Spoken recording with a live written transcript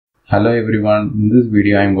Hello everyone, in this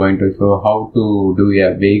video I am going to show how to do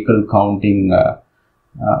a vehicle counting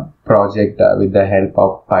project with the help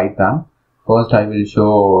of Python. First I will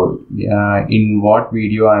show in what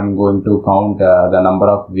video I am going to count the number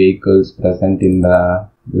of vehicles present in the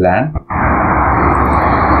land.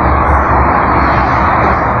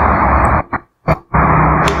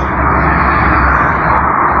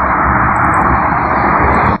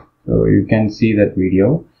 So you can see that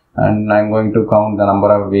video. And I'm going to count the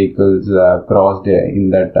number of vehicles crossed in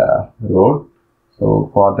that road.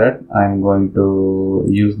 So for that I'm going to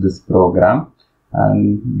use this program,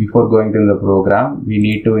 and before going to the program we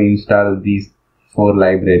need to install these 4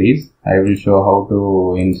 libraries. I will show how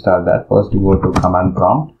to install that. First go to command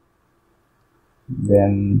prompt,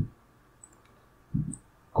 then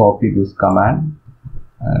copy this command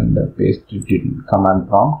and paste it in command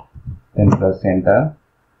prompt, then press enter.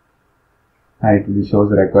 And it will show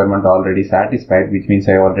the requirement already satisfied, which means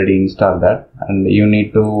I already installed that. And you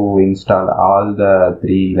need to install all the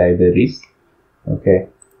 3 libraries. Okay,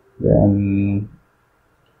 then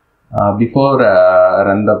before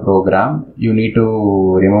run the program, you need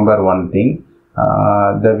to remember one thing.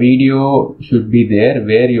 The video should be there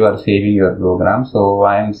where you are saving your program. So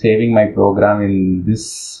I am saving my program in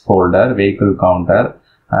this folder, vehicle counter,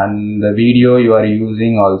 and the video you are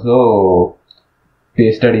using also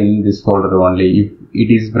pasted in this folder only. If it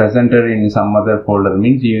is presented in some other folder,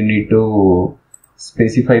 means you need to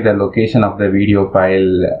specify the location of the video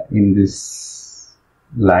file in this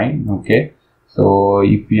line. Okay, so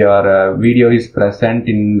if your video is present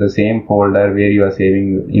in the same folder where you are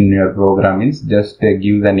saving in your program, means just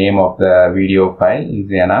give the name of the video file is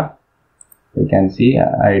enough. You can see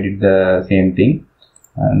I did the same thing,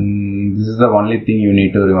 and this is the only thing you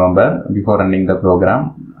need to remember before running the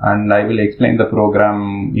program. And I will explain the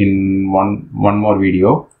program in one more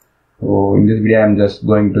video. So in this video I am just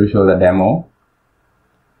going to show the demo.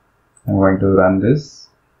 I'm going to run this.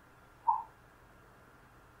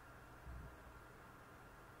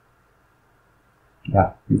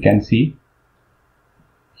 Yeah, you can see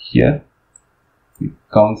here it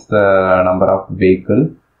counts the number of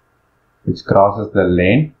vehicle which crosses the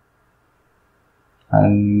lane,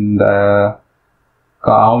 and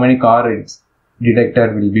how many car its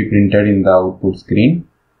detector will be printed in the output screen.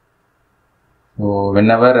 So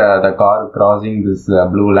whenever the car crossing this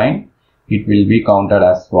blue line, it will be counted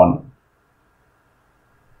as 1.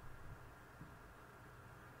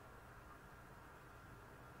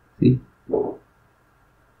 See,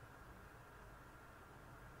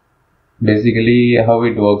 basically how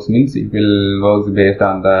it works means it will work based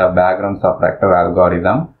on the background subtractor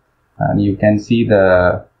algorithm, and you can see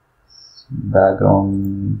the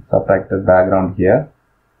subtracted background here.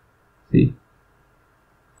 See,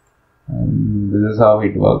 and this is how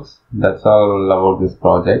it works. That's all about this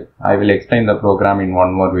project. I will explain the program in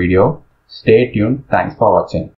one more video. Stay tuned. Thanks for watching.